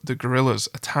the guerrillas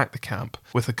attacked the camp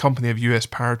with a company of US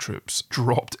paratroops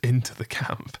dropped into the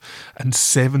camp, and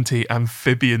 70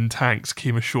 amphibian tanks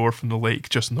came ashore from the lake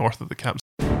just north of the camp.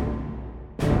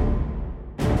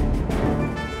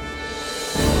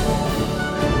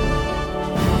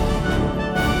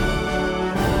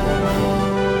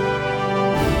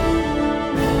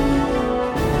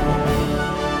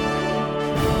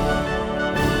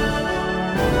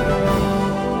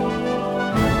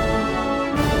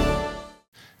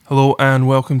 Hello and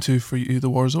welcome to For You The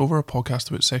War's Over, a podcast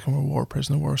about Second World War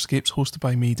prisoner war escapes, hosted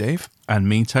by me, Dave. And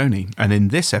me, Tony. And in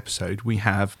this episode, we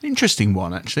have an interesting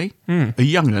one, actually. A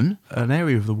young'un, an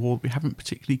area of the war we haven't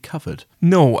particularly covered.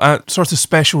 No, sort of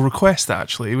special request,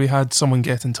 actually. We had someone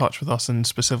get in touch with us and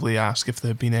specifically ask if there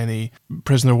had been any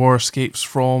prisoner war escapes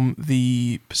from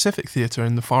the Pacific Theatre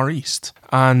in the Far East.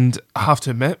 And I have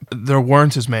to admit, there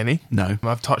weren't as many. No.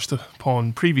 I've touched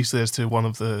upon previously as to one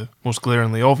of the most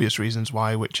glaringly obvious reasons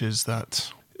why, which is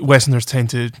that Westerners tend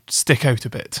to stick out a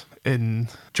bit in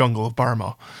jungle of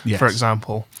Burma, Yes. for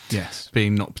example. Yes,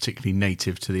 being not particularly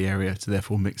native to the area to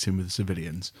therefore mix in with the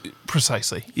civilians.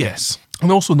 Precisely, yes.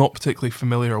 And also not particularly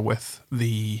familiar with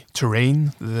the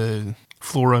terrain, the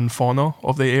flora and fauna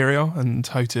of the area and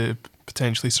how to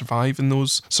potentially survive in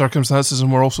those circumstances.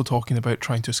 And we're also talking about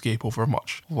trying to escape over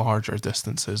much larger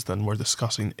distances than we're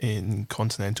discussing in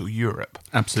continental Europe.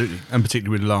 Absolutely, and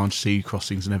particularly with large sea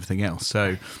crossings and everything else.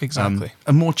 So Exactly.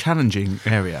 A more challenging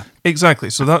area. Exactly.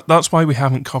 So that's why we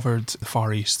haven't covered the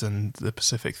Far East and the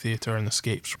Pacific Theatre and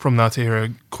escapes from that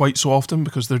area quite so often,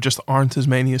 because there just aren't as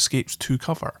many escapes to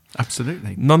cover.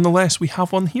 Absolutely. Nonetheless, we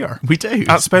have one here. We do.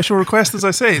 At special request, as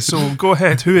I say. So go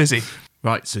ahead. Who is he?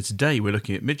 Right, so today we're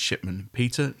looking at Midshipman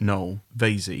Peter Noel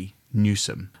Vasey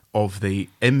Newsome of the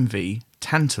MV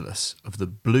Tantalus of the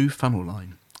Blue Funnel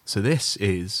Line. So this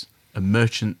is a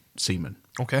merchant seaman.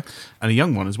 Okay. And a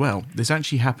young one as well. This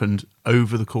actually happened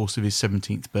over the course of his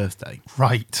 17th birthday.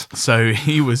 Right. So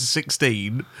he was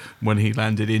 16 when he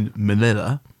landed in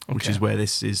Manila, which Okay. is where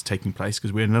this is taking place,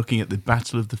 because we're looking at the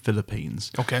Battle of the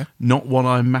Philippines. Okay. Not one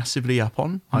I'm massively up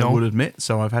on, I No. would admit,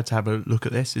 so I've had to have a look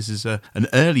at this. This is an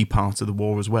early part of the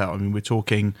war as well. I mean, we're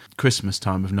talking Christmas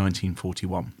time of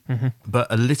 1941, but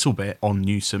a little bit on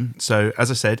Newsome. So,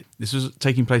 as I said, this was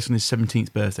taking place on his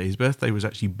 17th birthday. His birthday was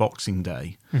actually Boxing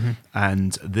Day,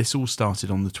 and this all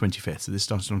started on the 25th, so this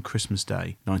started on Christmas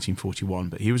Day, 1941,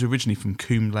 but he was originally from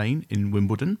Coombe Lane in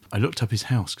Wimbledon. I looked up his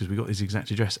house because we got his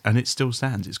exact address, and it still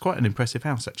stands. It's quite an impressive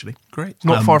house, actually. Great.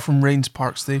 Not far from Rains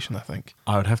Park Station, I think.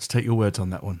 I would have to take your words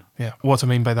on that one. Yeah. What I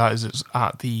mean by that is it's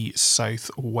at the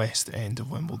southwest end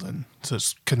of Wimbledon. So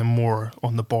it's kind of more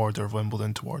on the border of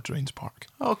Wimbledon towards Rains Park.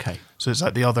 Okay. So it's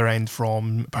at the other end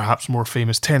from perhaps more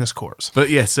famous tennis courts.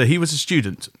 But yes, so he was a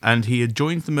student and he had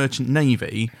joined the Merchant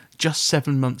Navy just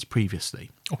 7 months previously.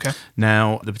 Okay.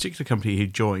 Now, the particular company he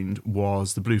joined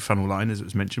was the Blue Funnel Line, as it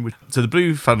was mentioned. So the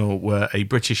Blue Funnel were a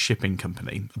British shipping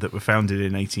company that were founded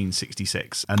in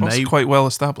 1866. And That's they quite well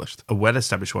established. a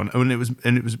well-established one. And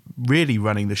it was really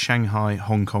running the Shanghai,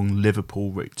 Hong Kong,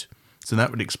 Liverpool route. So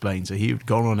that would explain. So he had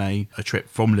gone on a trip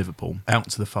from Liverpool out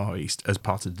to the Far East as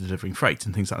part of delivering freight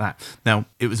and things like that. Now,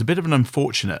 it was a bit of an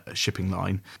unfortunate shipping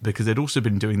line because they'd also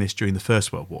been doing this during the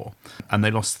First World War. And they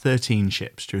lost 13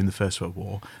 ships during the First World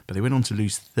War, but they went on to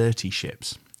lose 30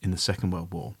 ships in the Second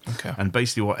World War. Okay. And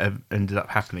basically what ended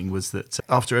up happening was that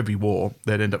after every war,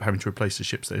 they'd end up having to replace the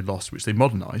ships they'd lost, which they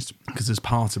modernised, because as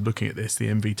part of looking at this, the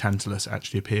MV Tantalus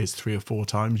actually appears 3 or 4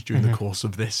 times during the course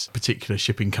of this particular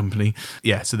shipping company.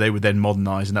 Yeah, so they would then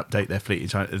modernise and update their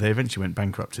fleet. They eventually went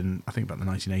bankrupt in, I think, about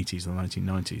the 1980s or the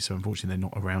 1990s, so unfortunately they're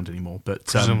not around anymore. But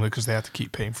Presumably because they had to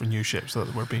keep paying for new ships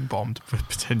that were being bombed.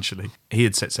 potentially. He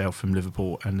had set sail from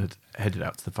Liverpool and had headed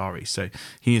out to the Far East. So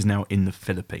he is now in the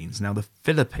Philippines. Now, the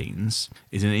Philippines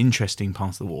is an interesting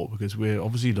part of the war because we're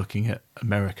obviously looking at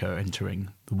America entering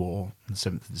the war on the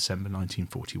 7th of December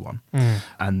 1941.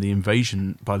 And the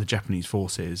invasion by the Japanese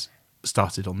forces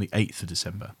started on the 8th of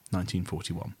December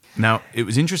 1941. Now, it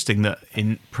was interesting that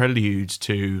in prelude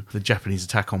to the Japanese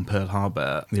attack on Pearl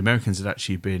Harbor, the Americans had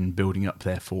actually been building up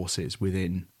their forces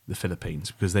within the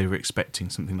Philippines because they were expecting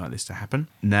something like this to happen.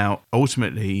 Now,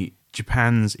 ultimately,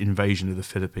 Japan's invasion of the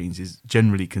Philippines is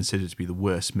generally considered to be the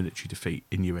worst military defeat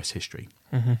in US history.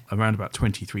 Around about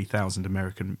 23,000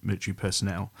 American military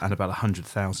personnel and about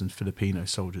 100,000 Filipino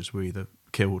soldiers were either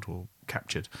killed or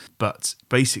captured, but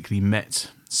basically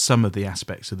met some of the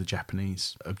aspects of the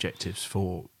Japanese objectives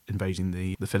for invading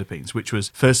the Philippines, which was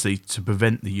firstly to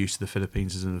prevent the use of the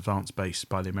Philippines as an advanced base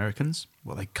by the Americans.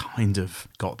 Well, they kind of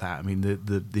got that. I mean,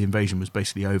 the invasion was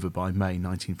basically over by May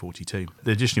 1942.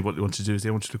 Additionally, what they wanted to do is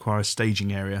they wanted to acquire a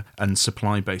staging area and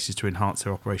supply bases to enhance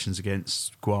their operations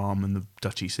against Guam and the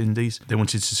Dutch East Indies. They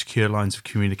wanted to secure lines of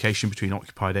communication between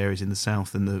occupied areas in the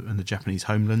south and the Japanese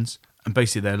homelands. And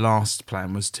basically their last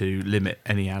plan was to limit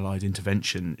any Allied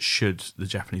intervention should the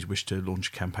Japanese wish to launch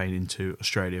a campaign into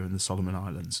Australia and the Solomon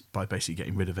Islands by basically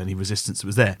getting rid of any resistance that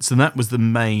was there. So that was the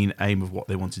main aim of what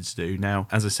they wanted to do. Now,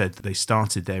 as I said, they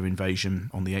started their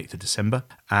invasion on the 8th of December,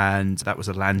 and that was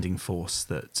a landing force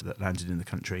that landed in the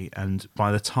country. And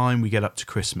by the time we get up to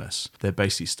Christmas, they're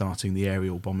basically starting the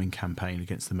aerial bombing campaign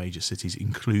against the major cities,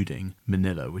 including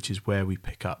Manila, which is where we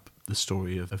pick up the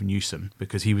story of Newsom,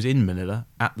 because he was in Manila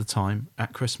at the time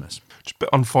at Christmas. It's a bit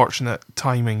unfortunate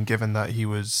timing given that he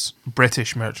was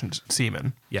British merchant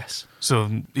seaman. Yes.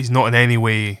 So he's not in any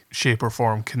way, shape or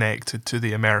form connected to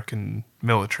the American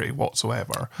military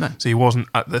whatsoever. No. So he wasn't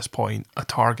at this point a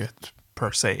target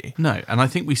per se. No, and I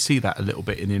think we see that a little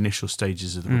bit in the initial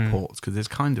stages of the reports, because there's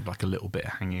kind of like a little bit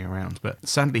hanging around. But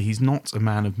sadly, he's not a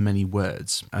man of many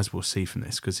words, as we'll see from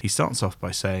this, because he starts off by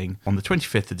saying, on the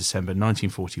 25th of December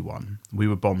 1941, we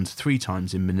were bombed 3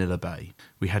 times in Manila Bay.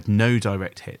 We had no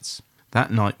direct hits.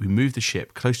 That night, we moved the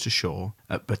ship close to shore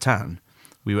at Bataan.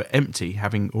 We were empty,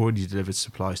 having already delivered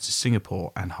supplies to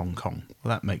Singapore and Hong Kong. Well,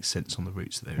 that makes sense on the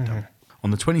routes that they were done. On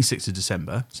the 26th of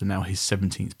December, so now his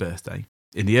 17th birthday,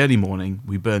 in the early morning,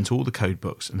 we burnt all the code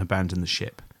books and abandoned the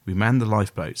ship. We manned the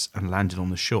lifeboats and landed on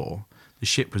the shore. The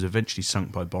ship was eventually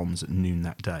sunk by bombs at noon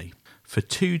that day. For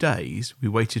 2 days, we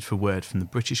waited for word from the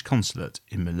British consulate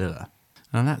in Manila.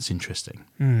 Now that's interesting,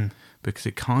 because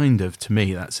it kind of, to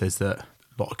me, that says that a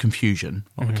lot of confusion,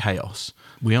 a lot of chaos.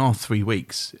 We are 3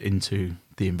 weeks into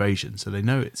the invasion, so they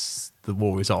know the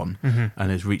war is on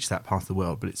and has reached that part of the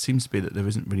world, but it seems to be that there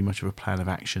isn't really much of a plan of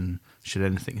action should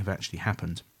anything have actually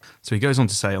happened. So he goes on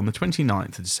to say, on the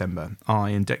 29th of December, I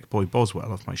and deck boy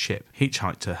Boswell of my ship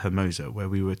hitchhiked to Hermosa, where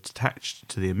we were attached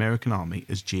to the American army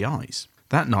as GIs.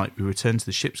 That night we returned to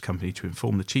the ship's company to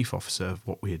inform the chief officer of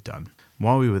what we had done.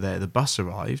 While we were there, the bus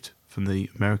arrived from the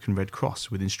American Red Cross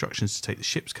with instructions to take the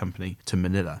ship's company to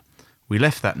Manila. We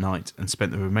left that night and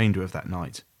spent the remainder of that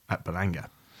night at Balanga.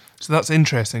 So that's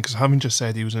interesting, because having just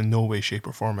said he was in no way, shape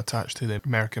or form attached to the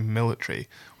American military,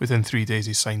 within 3 days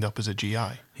he signed up as a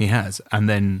GI. He has, and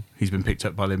then he's been picked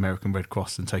up by the American Red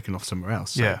Cross and taken off somewhere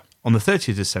else. So Yeah. On the 30th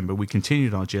of December, we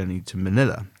continued our journey to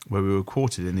Manila, where we were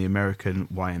quartered in the American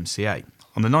YMCA.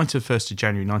 On the night of 1st of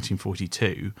January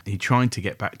 1942, he tried to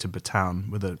get back to Bataan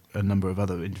with a number of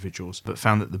other individuals, but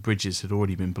found that the bridges had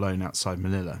already been blown outside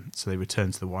Manila, so they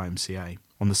returned to the YMCA.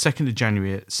 On the 2nd of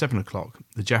January at 7 o'clock,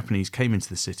 the Japanese came into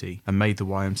the city and made the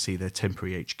YMC their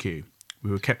temporary HQ. We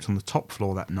were kept on the top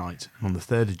floor that night, and on the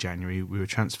 3rd of January we were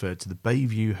transferred to the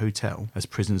Bayview Hotel as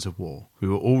prisoners of war. We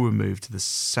were all removed to the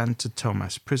Santa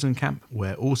Tomas prison camp,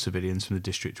 where all civilians from the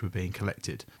district were being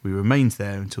collected. We remained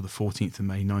there until the 14th of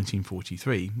May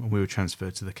 1943, when we were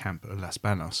transferred to the camp at Las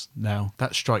Banos. Now,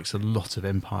 that strikes a lot of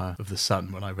Empire of the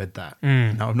Sun when I read that.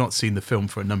 Now, I've not seen the film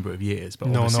for a number of years, but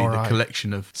obviously the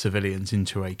collection of civilians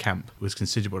into a camp was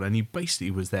considerable, and he basically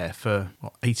was there for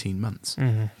 18 months,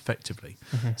 effectively.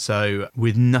 So,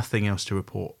 with nothing else to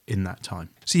report in that time.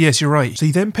 So yes, you're right. So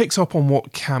he then picks up on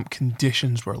what camp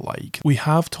conditions were like. We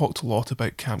have talked a lot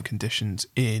about camp conditions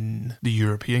in the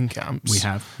European camps. We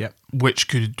have, yep. Which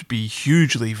could be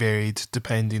hugely varied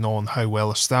depending on how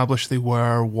well established they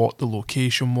were, what the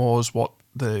location was, what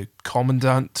the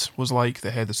commandant was like,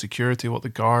 the head of security, what the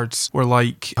guards were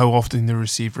like, how often they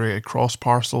received Red Cross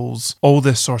parcels, all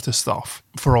this sort of stuff.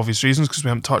 For obvious reasons, because we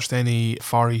haven't touched any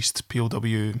Far East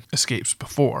POW escapes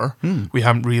before, we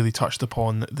haven't really touched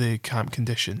upon the camp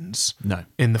conditions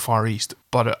in the Far East.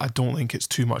 But I don't think it's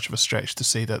too much of a stretch to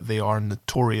say that they are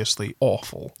notoriously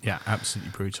awful. Yeah,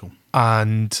 absolutely brutal.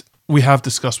 And we have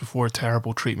discussed before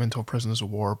terrible treatment of prisoners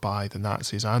of war by the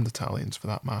Nazis and Italians, for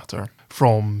that matter,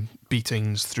 from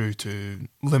beatings through to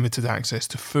limited access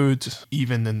to food,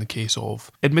 even in the case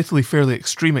of admittedly fairly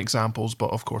extreme examples, but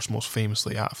of course most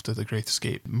famously after the Great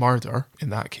Escape murder. In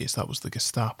that case, that was the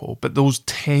Gestapo. But those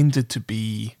tended to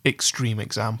be extreme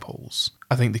examples.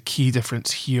 I think the key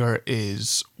difference here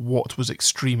is what was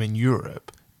extreme in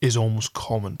Europe is almost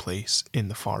commonplace in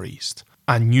the Far East.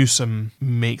 And Newsom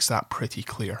makes that pretty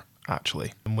clear,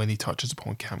 actually, when he touches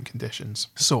upon camp conditions.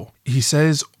 So, he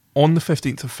says, On the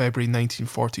 15th of February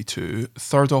 1942,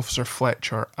 Third Officer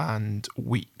Fletcher and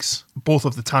Weeks, both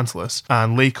of the Tantalus,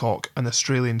 and Laycock, an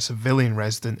Australian civilian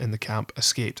resident in the camp,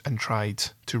 escaped and tried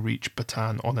to reach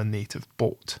Bataan on a native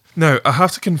boat. Now, I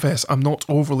have to confess, I'm not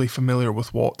overly familiar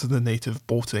with what the native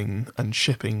boating and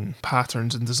shipping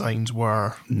patterns and designs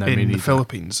were in the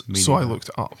Philippines, so I looked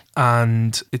it up.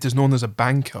 And it is known as a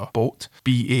banka boat,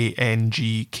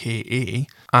 B-A-N-G-K-A,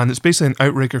 and it's basically an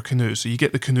outrigger canoe. So you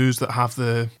get the canoes that have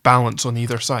the balance on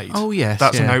either side. Oh, yes.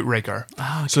 That's an outrigger.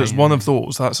 Oh, okay, so it's one of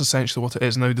those. That's essentially what it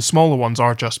is. Now, the smaller ones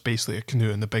are just basically a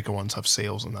canoe, and the bigger ones have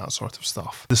sails and that sort of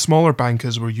stuff. The smaller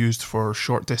bankas were used for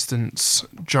short distance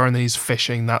journeys,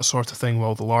 fishing, that sort of thing,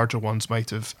 while the larger ones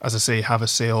might have, as I say, have a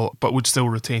sail, but would still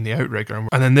retain the outrigger.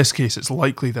 And in this case, it's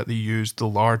likely that they used the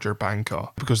larger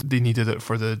banka because they needed it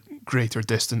for the greater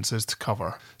distances to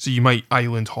cover. So you might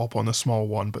island hop on a small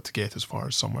one, but to get as far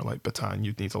as somewhere like Bataan,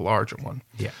 you'd need a larger one.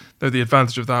 Yeah. Now, the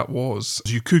advantage of that was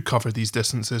you could cover these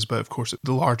distances, but of course,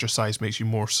 the larger size makes you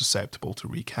more susceptible to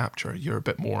recapture. You're a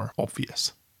bit more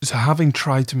obvious. So having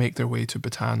tried to make their way to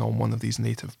Bataan on one of these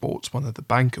native boats, one of the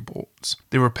banka boats,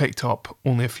 they were picked up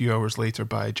only a few hours later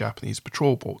by a Japanese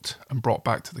patrol boat and brought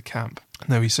back to the camp.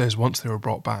 Now, he says once they were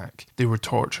brought back, they were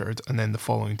tortured and then the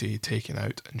following day taken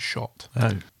out and shot.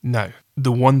 Oh. Now,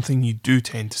 the one thing you do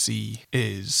tend to see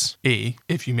is, A,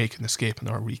 if you make an escape and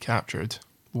are recaptured,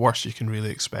 the worst you can really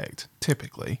expect,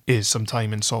 typically, is some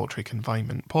time in solitary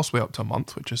confinement, possibly up to a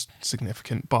month, which is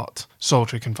significant, but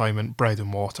solitary confinement, bread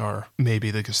and water,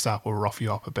 maybe the Gestapo rough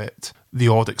you up a bit. The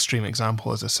odd extreme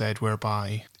example, as I said,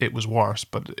 whereby it was worse,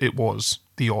 but it was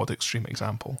the odd extreme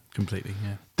example. Completely,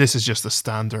 yeah. This is just a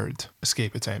standard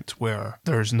escape attempt where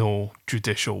there's no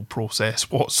judicial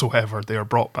process whatsoever. They are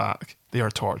brought back, they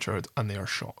are tortured, and they are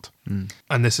shot.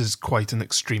 And this is quite an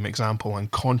extreme example in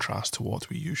contrast to what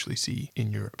we usually see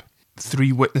in Europe.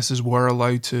 3 witnesses were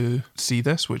allowed to see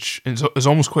this, which is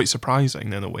almost quite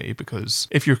surprising in a way, because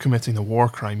if you're committing a war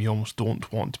crime, you almost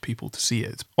don't want people to see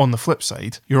it. On the flip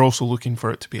side, you're also looking for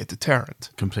it to be a deterrent.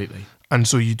 Completely. And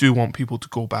so you do want people to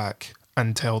go back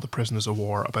and tell the prisoners of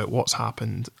war about what's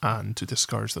happened and to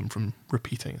discourage them from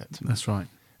repeating it. That's right.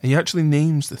 And he actually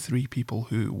names the 3 people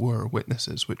who were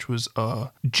witnesses, which was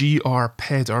G.R.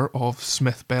 Pedder of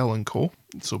Smith, Bell & Co.,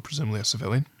 so presumably a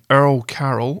civilian, Earl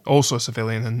Carroll, also a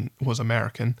civilian and was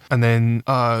American, and then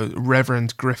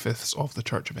Reverend Griffiths of the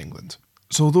Church of England.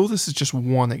 So although this is just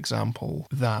one example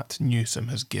that Newsom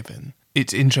has given,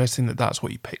 it's interesting that that's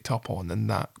what he picked up on and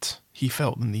that he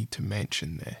felt the need to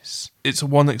mention this. It's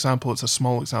one example, it's a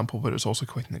small example, but it's also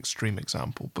quite an extreme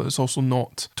example. But it's also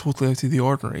not totally out of the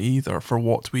ordinary either for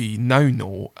what we now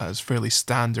know as fairly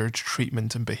standard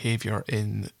treatment and behaviour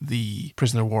in the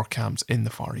prisoner of war camps in the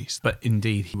Far East. But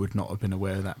indeed, he would not have been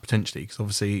aware of that potentially, because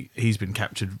obviously he's been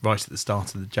captured right at the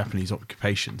start of the Japanese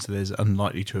occupation, so there's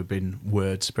unlikely to have been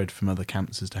word spread from other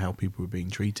camps as to how people were being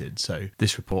treated. So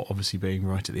this report, obviously being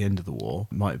right at the end of the war,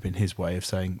 might have been his way of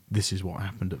saying, this is what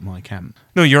happened at my camp.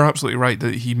 No, you're absolutely right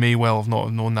that he may well have not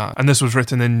have known that. And this was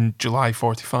written in July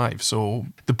 45, so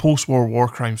the post-war war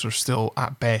crimes are still,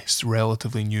 at best,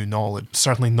 relatively new knowledge.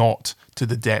 Certainly not to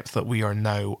the depth that we are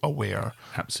now aware.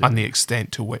 Absolutely. And the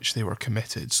extent to which they were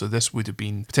committed. So this would have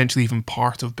been potentially even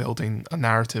part of building a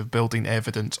narrative, building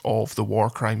evidence of the war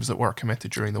crimes that were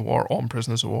committed during the war on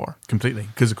prisoners of war. Completely.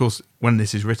 Because, of course, when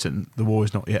this is written, the war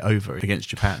is not yet over against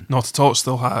Japan. Not at all. It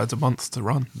still had a month to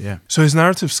run. Yeah. So his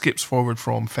narrative skips forward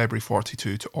from February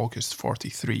 42 to August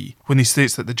 43, when he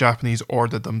states that the Japanese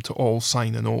ordered them to all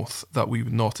sign an oath that we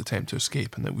would not attempt to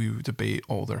escape and that we would obey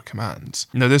all their commands.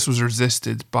 Now, this was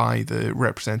resisted by the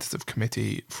representative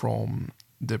committee from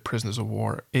the prisoners of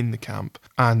war in the camp,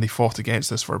 and they fought against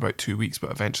this for about 2 weeks,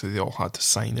 but eventually they all had to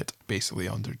sign it basically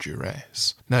under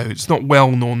duress. Now, it's not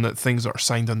well known that things that are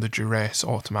signed under duress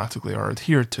automatically are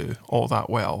adhered to all that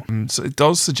well. So it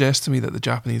does suggest to me that the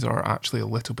Japanese are actually a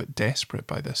little bit desperate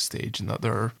by this stage and that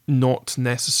they're not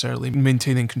necessarily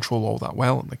maintaining control all that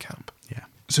well in the camp. Yeah.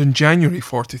 So in January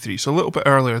 43, so a little bit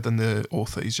earlier than the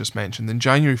oath that he's just mentioned, in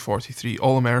January 43,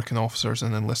 all American officers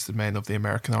and enlisted men of the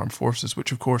American Armed Forces,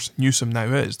 which of course Newsom now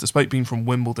is, despite being from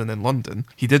Wimbledon in London,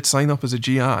 he did sign up as a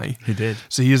GI. He did.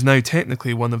 So he is now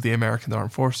technically one of the American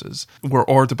Armed Forces, were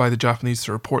ordered by the Japanese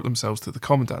to report themselves to the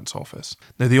Commandant's office.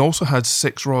 Now they also had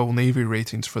 6 Royal Navy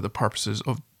ratings for the purposes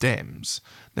of DEMS.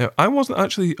 Now, I wasn't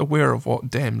actually aware of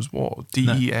what DEMS was,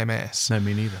 DEMS. No,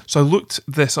 me neither. So I looked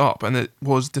this up, and it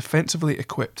was defensively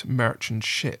equipped merchant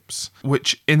ships,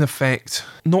 which in effect,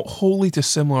 not wholly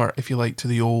dissimilar, if you like, to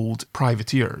the old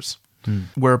privateers,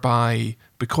 whereby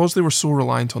because they were so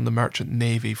reliant on the merchant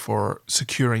navy for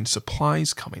securing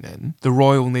supplies coming in, the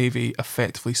Royal Navy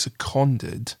effectively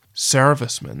seconded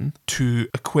servicemen to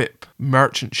equip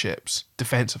merchant ships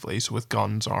defensively, so with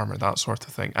guns, armour, that sort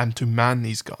of thing, and to man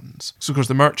these guns. So, of course,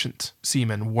 the merchant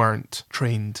seamen weren't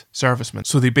trained servicemen,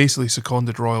 so they basically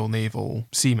seconded Royal Naval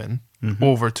seamen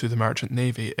over to the merchant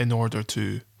navy in order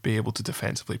to be able to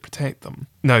defensively protect them.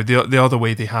 Now, the other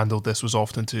way they handled this was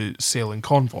often to sail in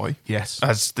convoy. Yes.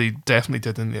 As they definitely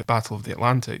did in the Battle of the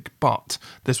Atlantic, but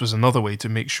this was another way to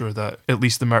make sure that at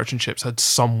least the merchant ships had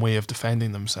some way of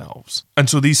defending themselves. And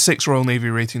so these 6 Royal Navy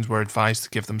ratings were advised to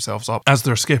give themselves up, as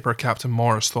their skipper, Captain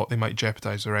Morris, thought they might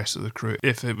jeopardise the rest of the crew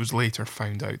if it was later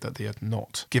found out that they had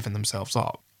not given themselves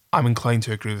up. I'm inclined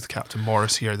to agree with Captain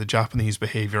Morris here. The Japanese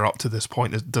behaviour up to this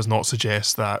point does not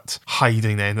suggest that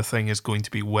hiding anything is going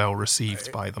to be well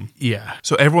received by them. Yeah.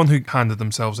 So everyone who handed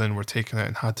themselves in were taken out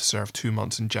and had to serve 2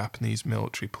 months in Japanese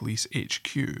military police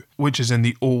HQ, which is in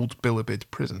the old Bilibid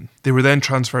prison. They were then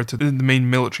transferred to the main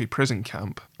military prison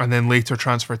camp and then later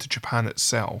transferred to Japan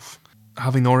itself.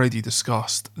 Having already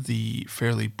discussed the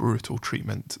fairly brutal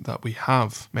treatment that we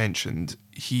have mentioned,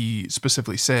 he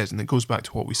specifically says, and it goes back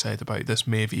to what we said about this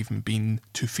may have even been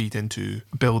to feed into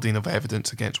building of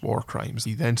evidence against war crimes.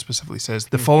 He then specifically says,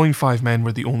 the following 5 men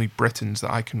were the only Britons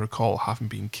that I can recall having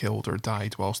been killed or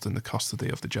died whilst in the custody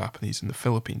of the Japanese in the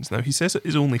Philippines. Now, he says it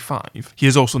is only 5. He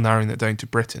is also narrowing it down to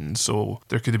Britons, so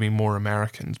there could have been more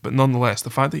Americans. But nonetheless, the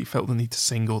fact that he felt the need to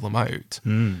single them out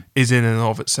is in and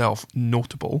of itself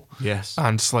notable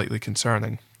and slightly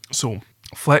concerning. So,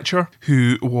 Fletcher,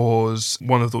 who was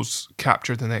one of those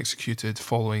captured and executed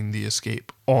following the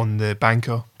escape on the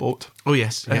Banca boat. Oh,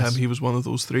 yes. He was one of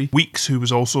those 3. Weeks, who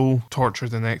was also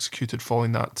tortured and executed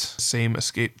following that same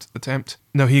escaped attempt.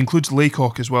 Now, he includes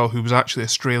Laycock as well, who was actually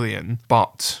Australian,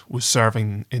 but was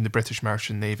serving in the British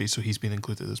Merchant Navy, so he's been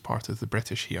included as part of the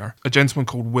British here. A gentleman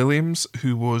called Williams,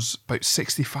 who was about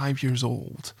 65 years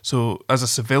old, so as a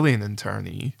civilian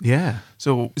internee. Yeah.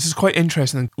 So this is quite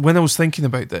interesting. When I was thinking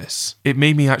about this, it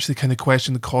made me actually kind of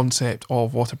question the concept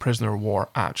of what a prisoner of war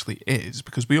actually is,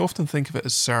 because we often think of it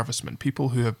as servicemen, people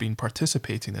who have been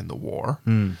participating in the war,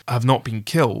 have not been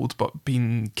killed, but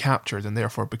been captured and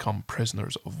therefore become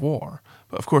prisoners of war.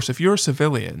 But of course, if you're a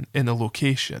civilian in a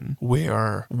location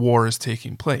where war is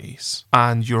taking place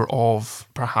and you're of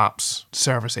perhaps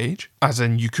service age, as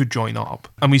in you could join up,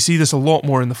 and we see this a lot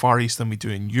more in the Far East than we do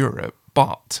in Europe,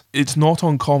 but it's not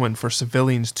uncommon for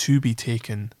civilians to be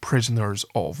taken prisoners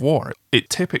of war. It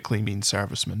typically means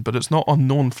servicemen, but it's not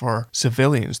unknown for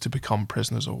civilians to become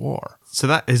prisoners of war. So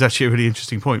that is actually a really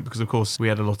interesting point because, of course, we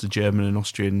had a lot of German and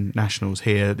Austrian nationals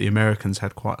here. The Americans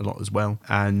had quite a lot as well.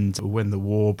 And when the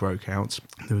war broke out,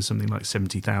 there was something like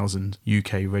 70,000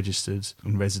 UK registered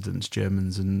and residents,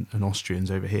 Germans and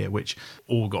Austrians over here, which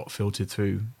all got filtered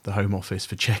through the Home Office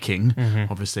for checking,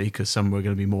 obviously, because some were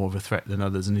going to be more of a threat than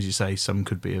others. And as you say, some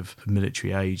could be of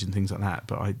military age and things like that.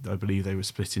 But I believe they were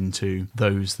split into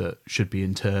those that should be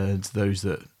interred, those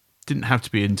that didn't have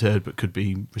to be interred but could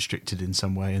be restricted in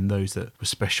some way, and those that were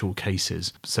special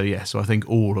cases. So I think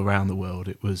all around the world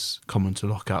it was common to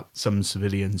lock up some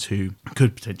civilians who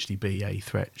could potentially be a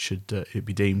threat should it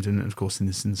be deemed. And of course in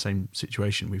the same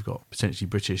situation we've got potentially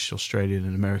British, Australian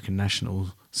and American national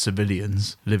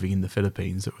civilians living in the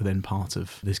Philippines that were then part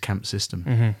of this camp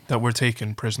system. That were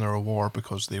taken prisoner of war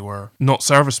because they were not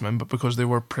servicemen, but because they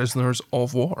were prisoners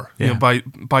of war, you know,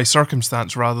 by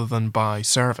circumstance rather than by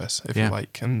service, if you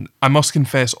like. And I must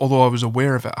confess, although I was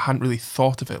aware of it, I hadn't really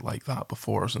thought of it like that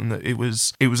before. And it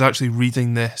was actually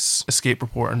reading this escape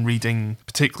report and reading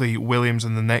particularly Williams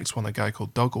and the next one, a guy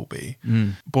called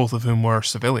Duggleby, both of whom were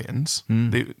civilians.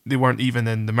 They weren't even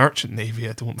in the merchant navy,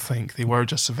 I don't think. They were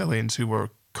just civilians who were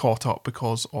caught up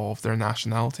because of their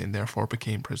nationality and therefore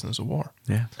became prisoners of war.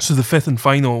 So the fifth and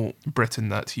final Briton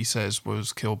that he says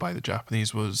was killed by the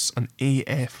Japanese was an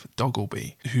A.F.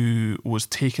 Duggleby, who was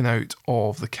taken out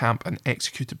of the camp and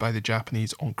executed by the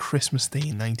Japanese on Christmas Day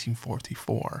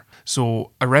 1944.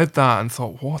 So I read that and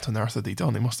thought, what on earth had they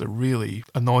done? They must have really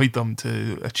annoyed them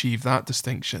to achieve that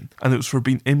distinction. And it was for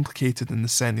being implicated in the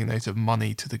sending out of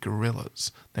money to the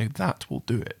guerrillas. Now that will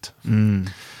do it.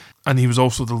 And he was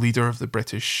also the leader of the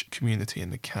British community in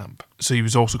the camp. So he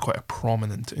was also quite a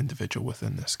prominent individual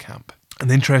within this camp.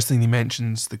 And interestingly, he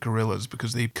mentions the guerrillas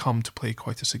because they come to play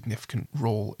quite a significant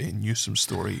role in Newsom's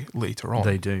story later on.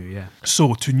 They do, yeah.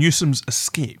 So, to Newsom's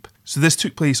escape. So this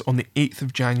took place on the 8th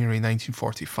of January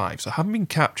 1945. So having been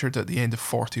captured at the end of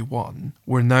 41,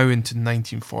 we're now into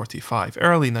 1945,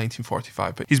 early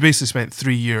 1945. But he's basically spent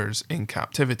 3 years in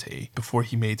captivity before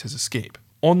he made his escape.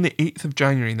 On the 8th of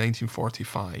January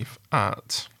 1945,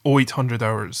 at 0800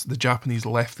 hours, the Japanese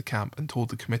left the camp and told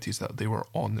the committees that they were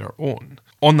on their own.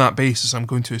 On that basis, I'm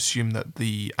going to assume that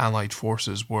the Allied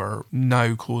forces were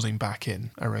now closing back in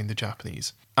around the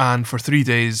Japanese. And for 3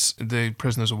 days, the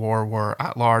prisoners of war were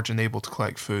at large and able to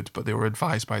collect food, but they were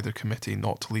advised by their committee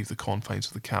not to leave the confines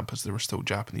of the camp as there were still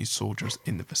Japanese soldiers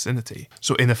in the vicinity.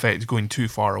 So in effect, going too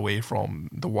far away from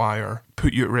the wire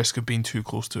put you at risk of being too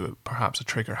close to perhaps a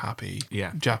trigger-happy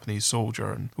Japanese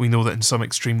soldier. And we know that in some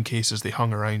extreme cases, they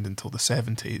hung around until the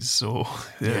 70s, so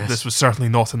this was certainly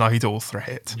not an idle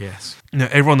threat. Yes. Now,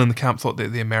 everyone in the camp thought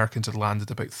that the Americans had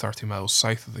landed about 30 miles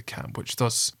south of the camp, which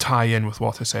does tie in with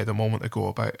what I said a moment ago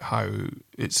about how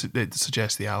it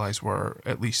suggests the Allies were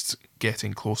at least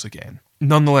getting close again.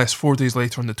 Nonetheless, 4 days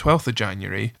later on the 12th of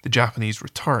January, the Japanese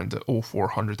returned at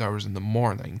 0400 hours in the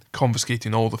morning,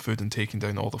 confiscating all the food and taking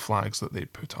down all the flags that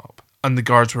they'd put up. And the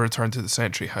guards were returned to the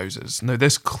sentry houses. Now,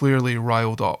 this clearly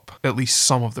riled up at least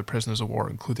some of the prisoners of war,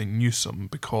 including Newsom,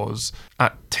 because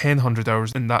at 1000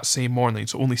 hours in that same morning,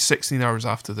 so only 16 hours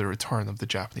after the return of the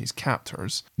Japanese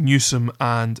captors, Newsom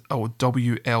and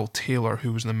W.L. Taylor,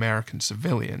 who was an American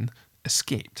civilian,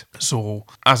 escaped. So,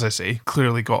 as I say,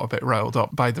 clearly got a bit riled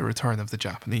up by the return of the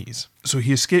Japanese. So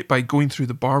he escaped by going through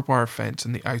the barbed wire fence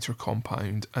in the outer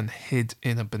compound and hid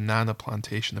in a banana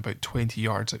plantation about 20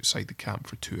 yards outside the camp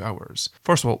for 2 hours.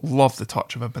 First of all, love the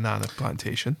touch of a banana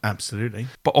plantation. Absolutely.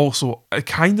 But also, I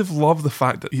kind of love the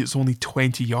fact that it's only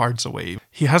 20 yards away.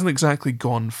 He hasn't exactly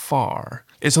gone far.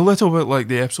 It's a little bit like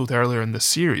the episode earlier in the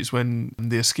series when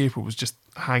the escaper was just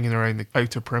hanging around the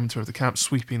outer perimeter of the camp,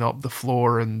 sweeping up the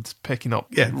floor and picking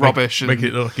up rubbish. Making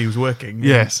it look like he was working.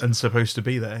 Yes. And supposed to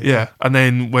be there. Yeah. And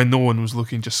then when no one was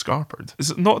looking, just scarpered.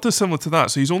 It's not dissimilar to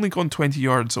that. So he's only gone 20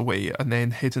 yards away and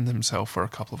then hidden himself for a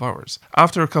couple of hours.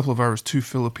 After a couple of hours, 2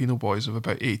 Filipino boys of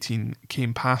about 18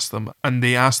 came past them and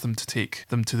they asked them to take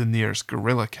them to the nearest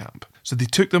guerrilla camp. So they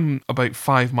took them about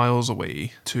 5 miles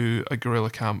away to a guerrilla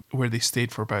camp where they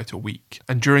stayed for about a week.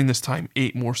 And during this time,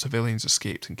 8 more civilians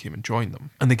escaped and came and joined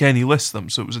them. And again, he lists them.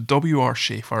 So it was a W.R.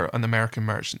 Schaefer, an American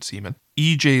merchant seaman,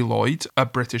 E.J. Lloyd, a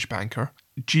British banker,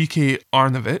 G.K.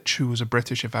 Arnovich, who was a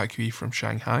British evacuee from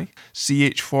Shanghai,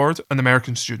 C.H. Ford, an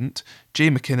American student, J.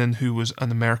 McKinnon, who was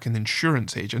an American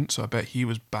insurance agent, so I bet he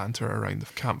was banter around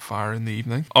the campfire in the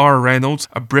evening, R. Reynolds,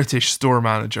 a British store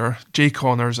manager, J.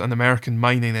 Connors, an American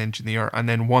mining engineer, and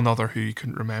then one other who he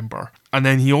couldn't remember. And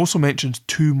then he also mentions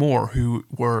 2 more who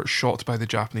were shot by the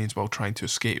Japanese while trying to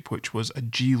escape, which was a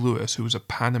G. Lewis, who was a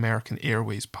Pan American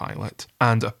Airways pilot,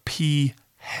 and a P.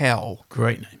 Hell.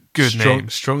 Great name. Good name.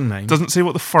 Strong name. Doesn't say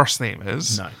what the first name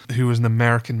is. No. Who was an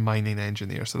American mining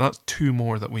engineer. So that's 2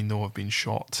 more that we know have been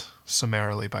shot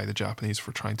summarily by the Japanese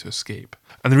for trying to escape.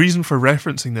 And the reason for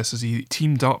referencing this is he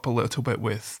teamed up a little bit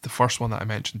with the first one that I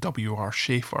mentioned, W.R.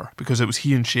 Schaefer, because it was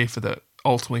he and Schaefer that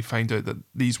ultimately found out that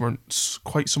these weren't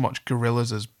quite so much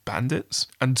guerrillas as bandits.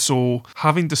 And so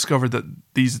having discovered that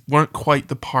these weren't quite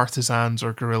the partisans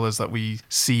or guerrillas that we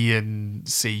see in,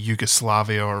 say,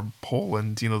 Yugoslavia or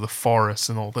Poland, you know, the forests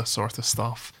and all this sort of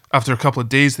stuff. After a couple of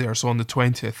days there, so on the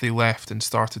 20th, they left and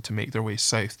started to make their way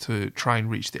south to try and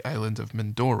reach the island of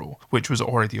Mindoro, which was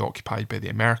already occupied by the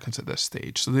Americans at this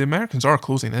stage. So the Americans are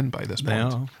closing in by this point.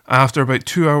 They are. After about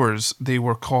 2 hours, they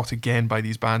were caught again by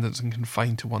these bandits and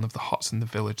confined to one of the huts in the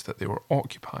village that they were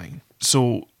occupying.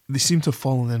 So they seem to have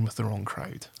fallen in with the wrong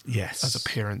crowd. Yes. As a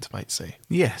parent might say.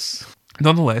 Yes.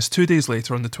 Nonetheless, 2 days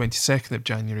later, on the 22nd of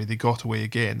January, they got away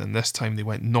again, and this time they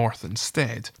went north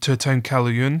instead, to a town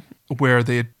Kalayun, where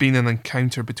there had been an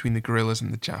encounter between the guerrillas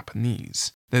and the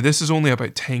Japanese. Now, this is only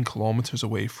about 10 kilometres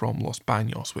away from Los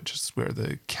Baños, which is where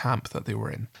the camp that they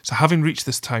were in. So having reached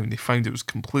this town, they found it was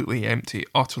completely empty,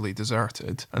 utterly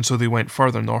deserted, and so they went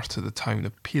further north to the town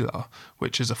of Pila,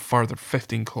 which is a further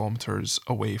 15 kilometres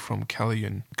away from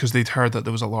Kalayun, because they'd heard that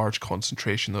there was a large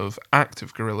concentration of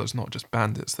active guerrillas, not just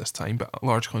bandits this time, but a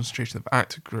large concentration of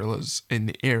active guerrillas in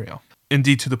the area.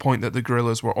 Indeed, to the point that the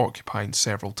guerrillas were occupying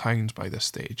several towns by this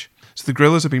stage. So the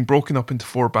guerrillas have been broken up into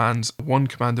 4 bands, one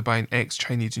commanded by an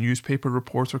ex-Chinese newspaper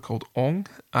reporter called Ong,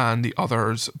 and the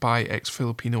others by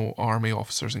ex-Filipino army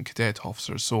officers and cadet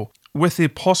officers. So with the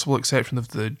possible exception of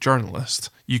the journalist,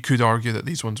 you could argue that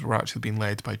these ones were actually being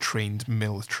led by trained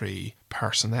military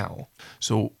personnel.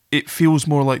 So it feels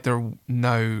more like they're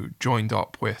now joined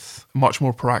up with a much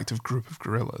more proactive group of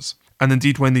guerrillas. And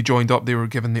indeed, when they joined up, they were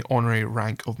given the honorary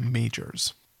rank of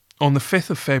majors. On the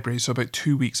 5th of February, so about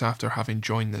 2 weeks after having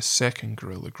joined this second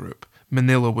guerrilla group,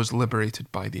 Manila was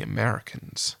liberated by the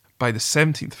Americans. by the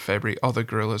 17th of February, other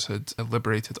guerrillas had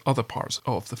liberated other parts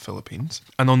of the Philippines.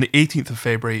 And on the 18th of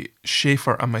February,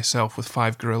 Schaefer and myself with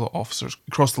 5 guerrilla officers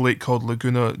crossed a lake called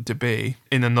Laguna de Bay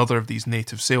in another of these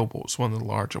native sailboats, one of the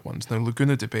larger ones. Now,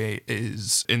 Laguna de Bay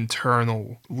is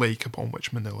internal lake upon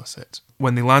which Manila sits.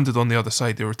 When they landed on the other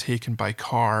side, they were taken by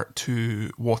car to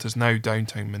what is now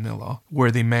downtown Manila, where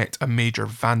they met a Major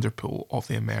Vanderpool of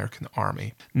the American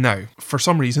Army. Now, for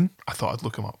some reason, I thought I'd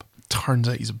look him up. Turns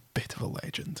out he's a bit of a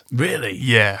legend. Really?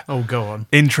 Yeah. Oh, go on.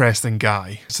 Interesting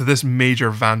guy. So this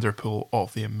Major Vanderpool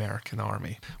of the American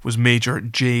Army was Major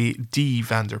J.D.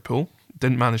 Vanderpool.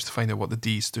 Didn't manage to find out what the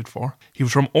D stood for. He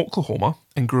was from Oklahoma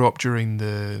and grew up during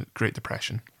the Great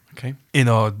Depression. Okay. In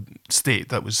a state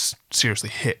that was seriously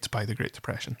hit by the Great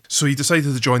Depression. So he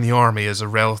decided to join the army as a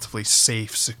relatively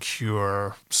safe,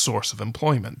 secure source of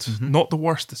employment. Not the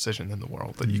worst decision in the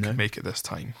world that you could make at this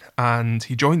time. And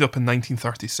he joined up in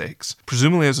 1936,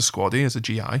 presumably as a squaddie, as a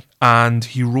GI, and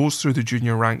he rose through the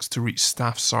junior ranks to reach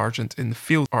staff sergeant in the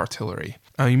field artillery.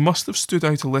 Now, he must have stood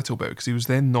out a little bit because he was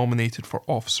then nominated for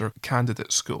officer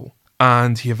candidate school.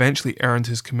 And he eventually earned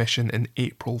his commission in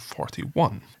April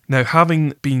 41. Now,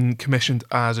 having been commissioned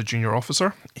as a junior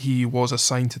officer, he was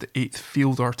assigned to the 8th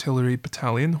Field Artillery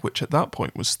Battalion, which at that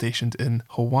point was stationed in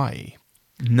Hawaii.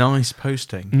 Nice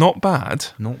posting. Not bad.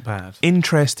 Not bad.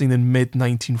 Interesting in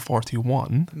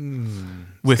mid-1941,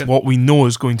 with what we know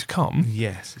is going to come.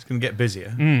 Yes, it's going to get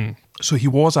busier. So he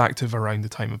was active around the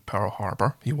time of Pearl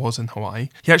Harbor. He was in Hawaii.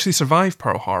 He actually survived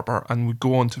Pearl Harbor and would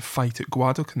go on to fight at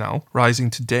Guadalcanal, rising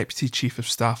to Deputy Chief of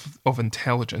Staff of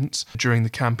Intelligence during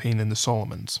the campaign in the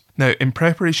Solomons. Now, in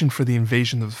preparation for the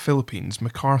invasion of the Philippines,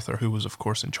 MacArthur, who was of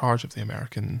course in charge of the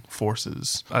American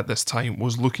forces at this time,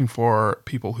 was looking for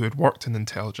people who had worked in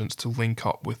intelligence to link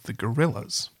up with the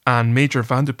guerrillas. And Major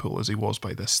Vanderpool, as he was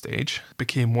by this stage,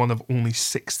 became one of only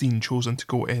 16 chosen to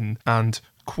go in and,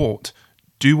 quote,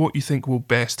 do what you think will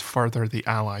best further the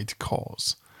Allied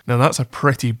cause. Now, that's a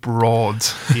pretty broad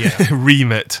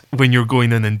remit when you're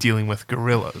going in and dealing with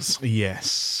guerrillas.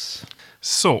 Yes.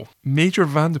 So, Major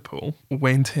Vanderpool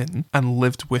went in and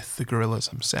lived with the guerrillas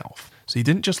himself. So he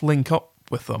didn't just link up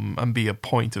with them and be a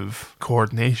point of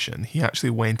coordination. He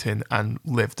actually went in and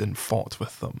lived and fought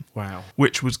with them. Wow.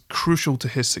 Which was crucial to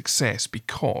his success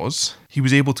because he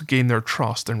was able to gain their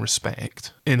trust and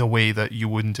respect in a way that you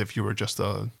wouldn't if you were just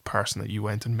a person that you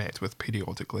went and met with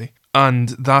periodically. And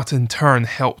that in turn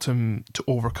helped him to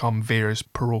overcome various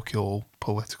parochial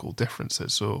political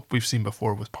differences. So we've seen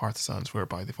before with partisans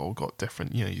whereby they've all got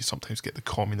different, you sometimes get the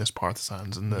communist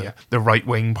partisans and the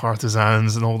right-wing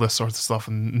partisans and all this sort of stuff,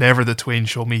 and never the twain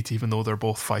shall meet even though they're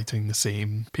both fighting the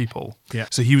same people. Yeah.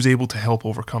 So he was able to help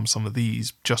overcome some of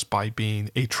these just by being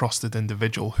a trusted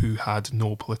individual who had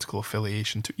no political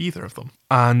affiliation to either of them.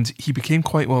 And he became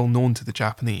quite well known to the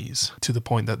Japanese to the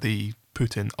point that they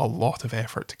put in a lot of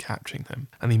effort to capturing him,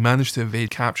 and he managed to evade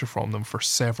capture from them for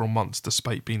several months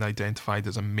despite being identified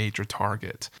as a major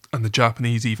target, and the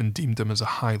Japanese even deemed him as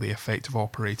a highly effective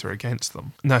operator against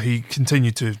them. Now, he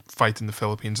continued to fight in the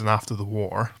Philippines, and after the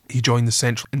war he joined the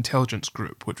Central Intelligence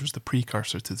Group, which was the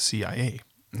precursor to the CIA,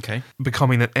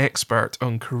 becoming an expert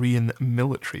on Korean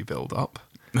military build-up.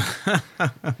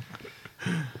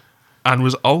 And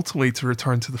was ultimately to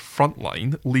return to the front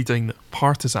line, leading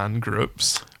partisan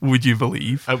groups, would you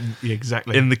believe?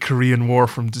 Exactly. In the Korean War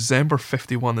from December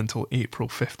 51 until April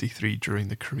 53 during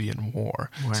the Korean War.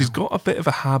 Wow. So he's got a bit of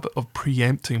a habit of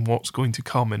preempting what's going to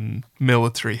come in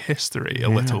military history a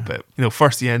little bit.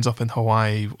 First he ends up in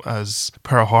Hawaii as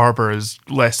Pearl Harbor is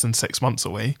less than 6 months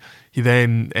away. He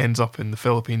then ends up in the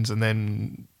Philippines and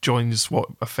then joins what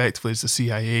effectively is the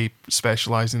CIA,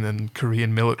 specialising in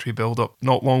Korean military build-up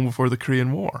not long before the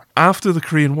Korean War. After the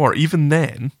Korean War, even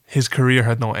then, his career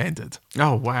had not ended.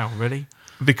 Oh, wow, really?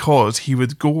 Because he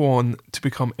would go on to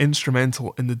become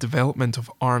instrumental in the development of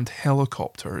armed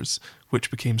helicopters, which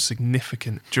became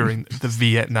significant during the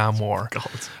Vietnam War.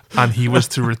 God. And he was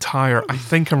to retire, I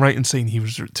think I'm right in saying he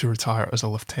was to retire as a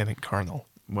lieutenant colonel.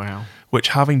 Wow. Which,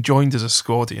 having joined as a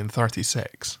squaddie in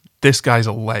 36, this guy's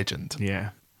a legend. Yeah.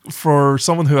 For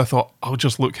someone who I thought, I'll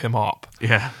just look him up.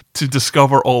 Yeah. To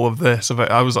discover all of this,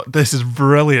 I was like, this is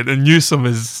brilliant. And Newsom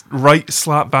is right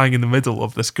slap bang in the middle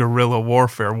of this guerrilla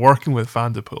warfare, working with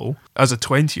Vanderpool as a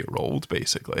 20-year-old,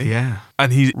 basically. Yeah.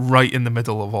 And he's right in the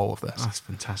middle of all of this. That's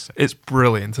fantastic. It's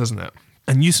brilliant, isn't it?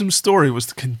 And Newsom's story was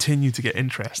to continue to get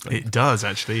interesting. It does,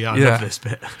 actually. I love this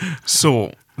bit.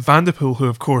 So, Vanderpool, who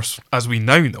of course, as we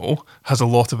now know, has a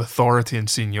lot of authority and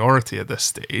seniority at this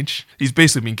stage, he's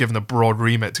basically been given a broad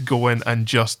remit to go in and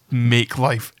just make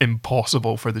life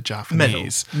impossible for the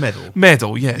Japanese.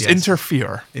 Meddle, yes.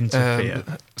 Interfere. Interfere.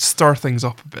 Stir things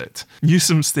up a bit.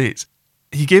 Newsom states,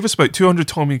 He gave us about 200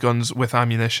 Tommy guns with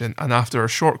ammunition, and after a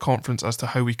short conference as to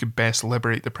how we could best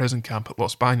liberate the prison camp at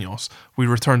Los Baños, we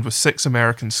returned with 6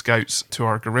 American scouts to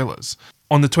our guerrillas.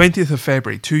 On the 20th of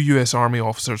February, 2 US Army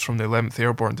officers from the 11th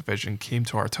Airborne Division came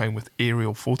to our town with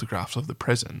aerial photographs of the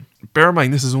prison. Bear in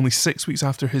mind, this is only 6 weeks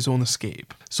after his own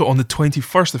escape. So on the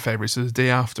 21st of February, so the day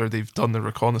after they've done the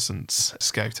reconnaissance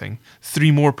scouting,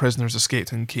 3 more prisoners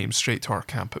escaped and came straight to our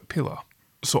camp at Pila.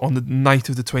 So on the night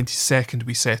of the 22nd,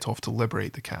 we set off to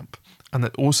liberate the camp. And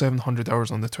at 0700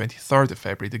 hours on the 23rd of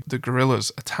February, the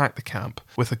guerrillas attacked the camp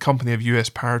with a company of US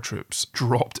paratroops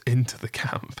dropped into the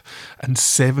camp, and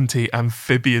 70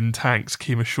 amphibian tanks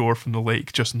came ashore from the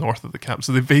lake just north of the camp.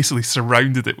 So they basically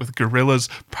surrounded it with guerrillas,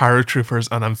 paratroopers,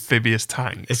 and amphibious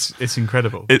tanks. It's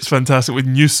incredible. It's fantastic, with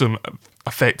Newsom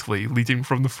effectively leading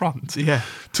from the front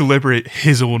to liberate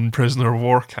his own prisoner of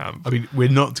war camp. I mean, we're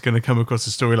not going to come across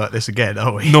a story like this again,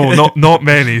 are we? No, not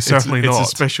many, certainly not.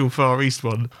 It's a special Far East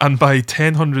one. And by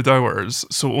 1000 hours,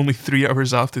 so only 3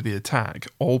 hours after the attack,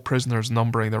 all prisoners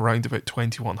numbering around about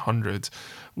 2100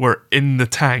 were in the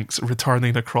tanks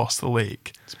returning across the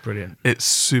lake. It's brilliant. It's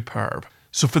superb.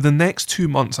 So for the next 2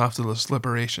 months after this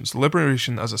liberation, so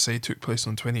liberation, as I say, took place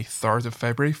on 23rd of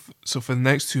February. So for the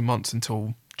next 2 months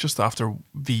until just after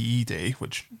VE Day,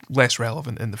 which less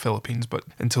relevant in the Philippines, but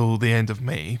until the end of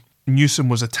May, Newsom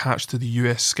was attached to the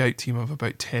US scout team of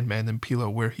about 10 men in Pila,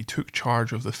 where he took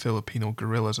charge of the Filipino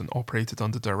guerrillas and operated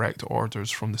under direct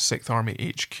orders from the 6th Army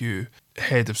HQ,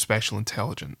 head of special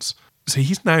intelligence. So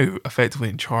he's now effectively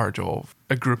in charge of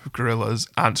a group of guerrillas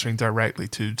answering directly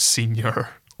to senior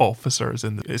officers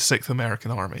in the 6th American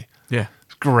Army. Yeah.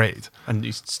 Great. And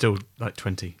he's still like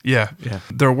 20. Yeah. Yeah.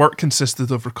 Their work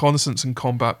consisted of reconnaissance and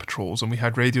combat patrols, and we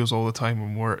had radios all the time,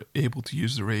 and we were able to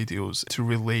use the radios to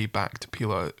relay back to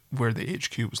Pila where the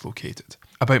HQ was located.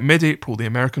 About mid-April, the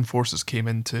American forces came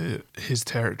into his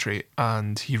territory,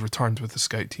 and he returned with the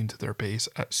scout team to their base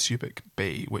at Subic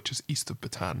Bay, which is east of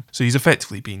Bataan. So he's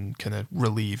effectively been kind of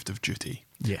relieved of duty.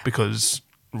 Yeah. Because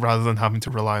rather than having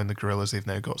to rely on the guerrillas, they've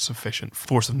now got sufficient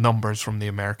force of numbers from the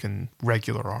American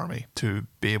regular army to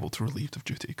be able to relieve of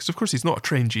duty. Because, of course, he's not a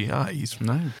trained GI. He's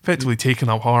effectively taken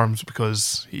up arms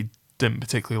because he didn't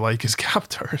particularly like his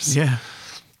captors. Yeah.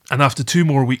 And after 2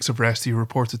 more weeks of rest, he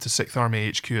reported to 6th Army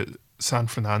HQ at San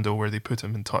Fernando, where they put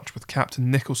him in touch with Captain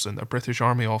Nicholson, a British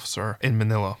Army officer in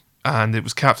Manila. And it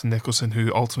was Captain Nicholson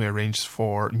who ultimately arranged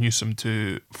for Newsom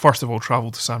to, first of all, travel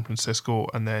to San Francisco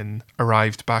and then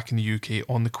arrived back in the UK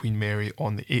on the Queen Mary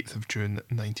on the 8th of June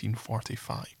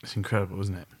 1945. It's incredible,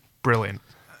 isn't it? Brilliant.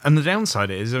 And the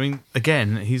downside is, I mean,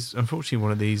 again, he's unfortunately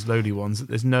one of these lowly ones that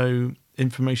there's no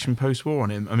information post-war on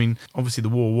him. I mean, obviously the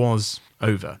war was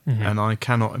over, and I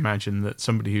cannot imagine that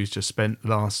somebody who's just spent the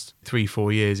last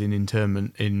 3-4 years in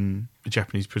internment in a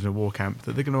Japanese prisoner of war camp,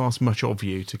 that they're going to ask much of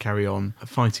you to carry on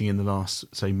fighting in the last,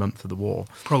 say, month of the war.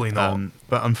 Probably not.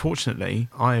 But unfortunately,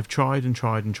 I have tried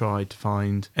to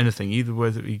find anything, either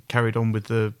whether he carried on with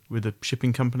the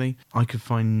shipping company. I could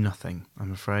find nothing,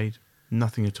 I'm afraid.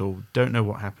 Nothing at all. Don't know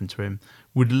what happened to him.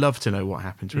 Would love to know what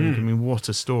happened to him. I mean, what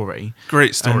a story.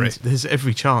 Great story. And there's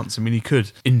every chance. I mean, he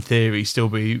could, in theory, still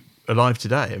be alive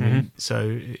today. I mean,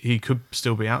 so he could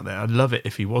still be out there. I'd love it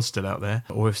if he was still out there,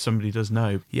 or if somebody does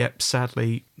know. Yep,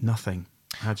 sadly, nothing.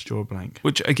 I had to draw a blank.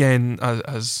 Which, again,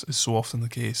 as is so often the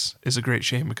case, is a great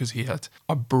shame because he had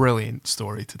a brilliant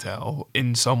story to tell.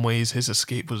 In some ways, his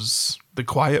escape was the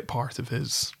quiet part of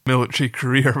his military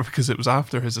career because it was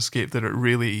after his escape that it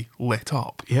really lit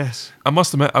up. Yes. I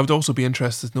must admit, I would also be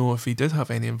interested to know if he did have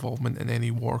any involvement in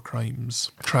any war crimes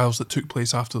trials that took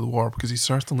place after the war, because he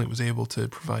certainly was able to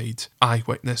provide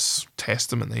eyewitness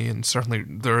testimony, and certainly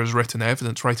there is written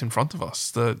evidence right in front of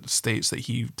us that states that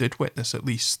he did witness at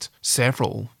least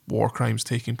several war crimes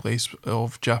taking place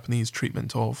of Japanese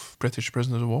treatment of British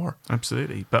prisoners of war.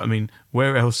 Absolutely. But I mean,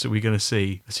 where else are we going to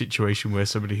see a situation where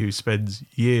somebody who spends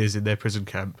years in their prison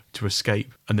camp to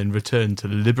escape and then return to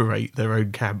liberate their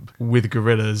own camp with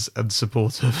guerrillas and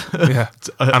support of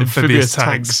amphibious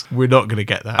tanks? We're not going to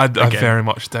get that. I very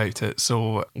much doubt it.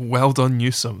 So well done,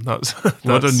 Newsom. That's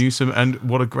well done, Newsom. And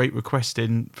what a great request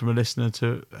in from a listener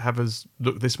to have us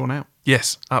look this one out.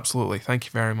 Yes, absolutely. Thank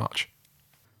you very much.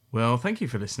 Well, thank you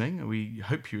for listening. We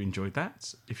hope you enjoyed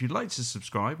that. If you'd like to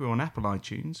subscribe, we're on Apple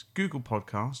iTunes, Google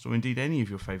Podcast, or indeed any of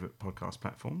your favourite podcast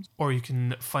platforms. Or you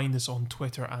can find us on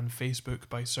Twitter and Facebook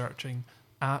by searching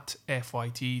at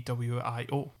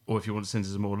FYTWIO. Or if you want to send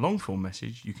us a more long-form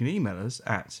message, you can email us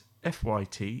at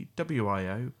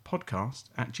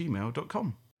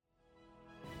fytwiopodcast@gmail.com.